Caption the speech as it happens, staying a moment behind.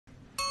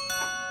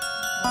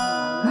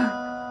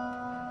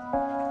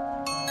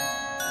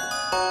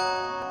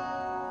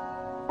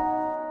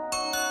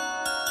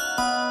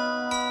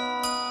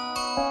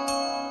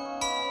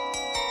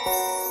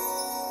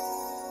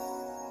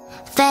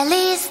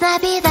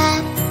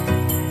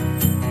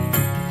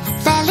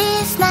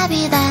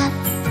Navidad,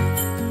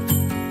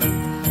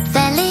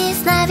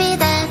 feliz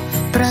Navidad,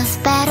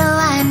 próspero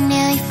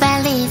año y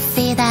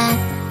felicidad.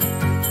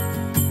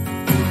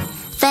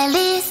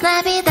 Feliz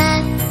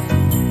Navidad,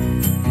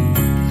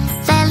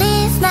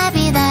 feliz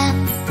Navidad,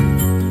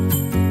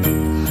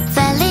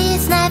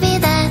 feliz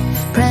Navidad,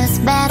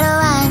 próspero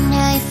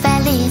año y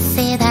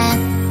felicidad.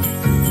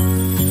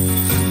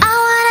 I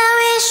wanna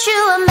wish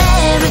you a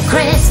Merry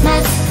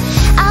Christmas.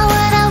 I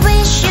wanna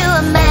wish you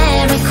a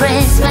Merry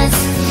Christmas.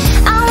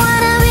 I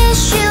wanna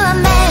wish you a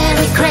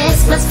Merry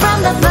Christmas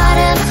from the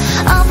bottom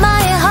of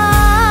my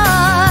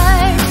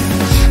heart.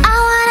 I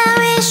wanna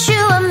wish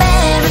you a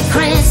Merry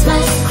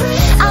Christmas.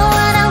 I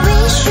wanna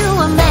wish you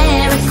a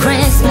Merry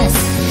Christmas.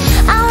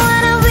 I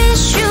wanna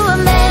wish you a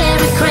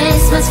Merry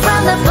Christmas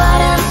from the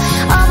bottom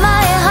of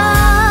my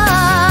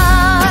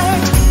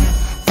heart.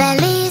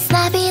 Feliz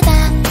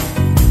Navidad,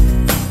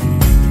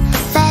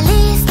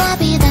 feliz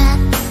Navidad,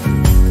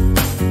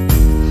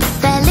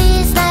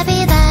 feliz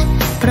Navidad,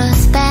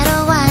 próspero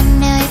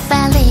año y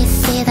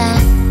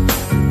felicidad.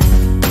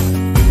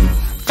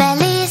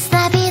 Feliz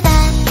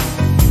Navidad,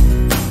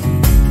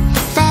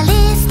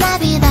 feliz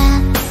Navidad,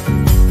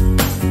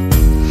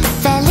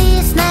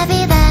 feliz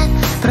Navidad,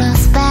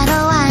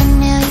 próspero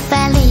año y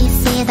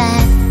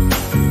felicidad.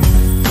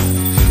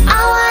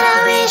 I wanna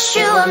wish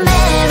you a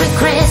Merry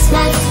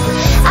Christmas.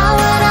 I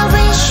wanna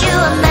wish you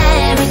a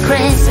Merry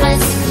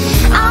Christmas.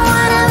 I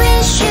wanna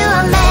wish you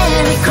a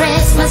Merry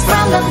Christmas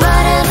from the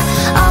bottom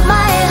of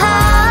my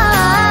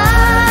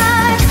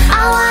heart.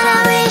 I wanna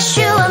wish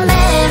you a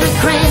Merry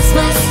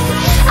Christmas.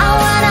 I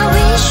wanna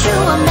wish you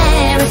a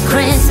Merry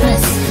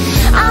Christmas.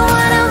 I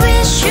wanna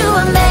wish you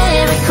a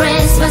Merry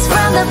Christmas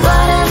from the bottom